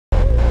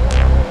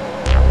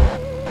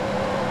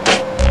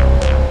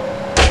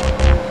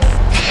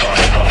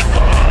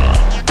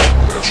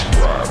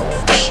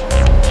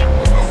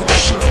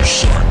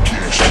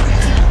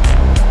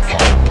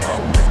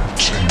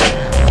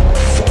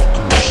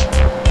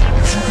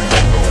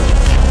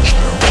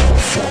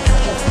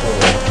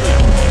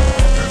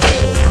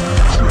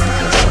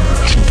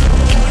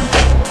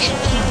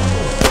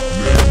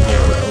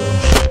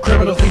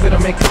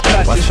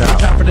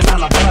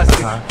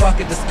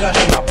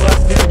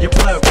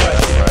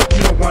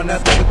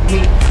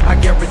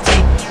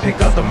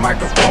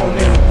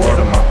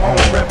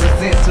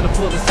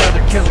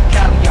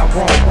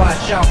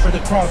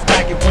Never to cross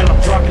back it when I'm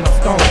drunk and I'm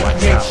stoned.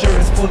 Make sure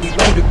it's fully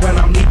loaded when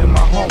I'm leaving my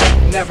home.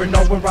 Never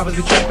know when robbers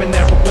be tripping,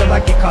 never will I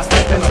get caught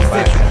slipping. I'm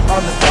sipping on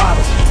the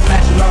bottles,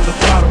 smashing on the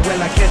throttle. When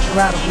I catch you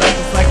out of luck,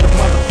 it's like the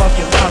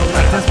motherfucking lotto.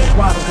 Like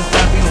Desperado, this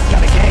Latino's got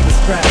a gang of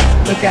strap.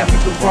 Look at me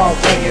the wrong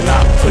way and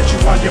I'll put you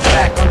on your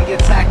back. On the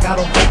attack, I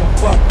don't give a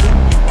fuck who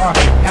you are.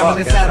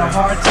 Ambulance had a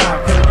hard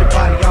time, killing your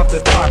body off the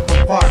dark.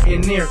 From far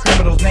and near,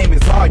 criminal's name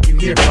is all you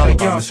hear. A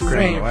young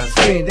scream,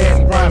 spitting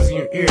daddy rhymes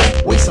in your ear.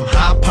 With some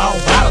high power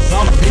bottles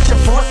on a picture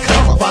for a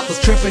come up.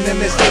 Bottles tripping and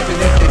they're slipping.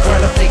 If they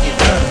burn up, they get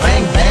done.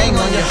 Bang bang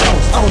on your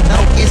host, oh no,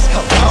 it's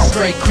Capone.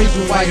 Straight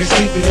creeping while you're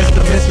sleeping, it's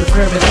the Mr.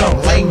 Criminal.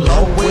 Laying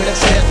low with a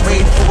set,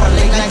 ready for a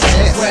late night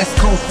test. West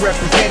Coast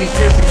representing,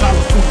 piercing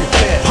collars through your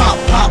chest. Pop,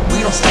 pop,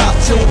 we don't stop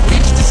till we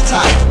reach this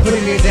top.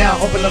 Putting it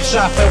down, open up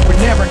shop, and we're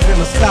never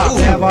gonna stop.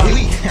 Ooh,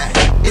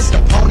 it's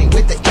the pony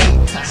with the E.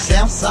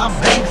 Southside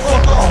bang,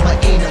 fuck all my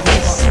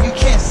enemies. See, you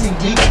can't see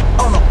me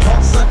on a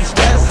pump, sucking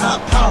status. High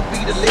power, be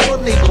the little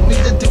nigga, me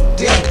to do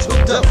damage.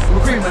 Hooked up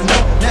with criminal,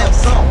 now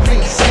it's all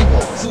pretty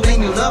simple. So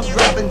then you love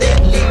dropping that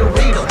little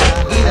riddle.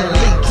 In a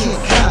leak, kid,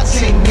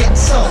 content, net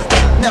so.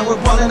 Now we're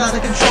balling out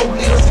of control,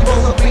 little he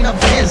rolls up in a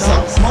Benz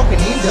up. Smoking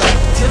end up,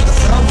 till the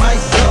sun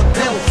rises up.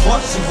 Then we'll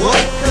fuck you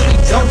up, cause we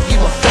don't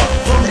give a fuck.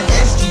 From the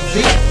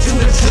SGV to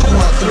the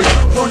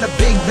 213. From the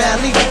Big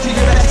Valley to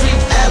your back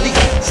street alley.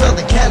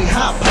 Southern Cali,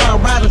 high power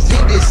riders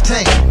in this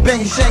tank.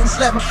 Bang, shang,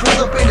 slapping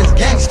fools up in this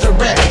gangster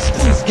rap.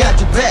 Who's got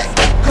your back?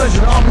 Cause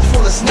your arm is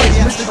full of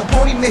snitches. Mr.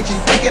 Capone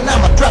mentioned, thinking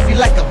I'ma drop you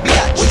like a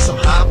bitch. With some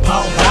high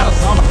power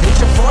bottles on a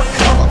picture for a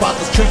come up.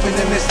 Bottles tripping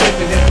and they're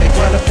slipping. If they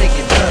run up, they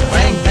get done.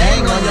 Bang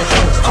bang on your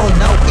host, oh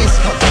no, it's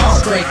Capone.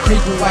 Straight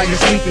creeping while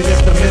you're sleeping,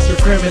 it's the Mr.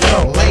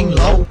 Criminal. Laying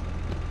low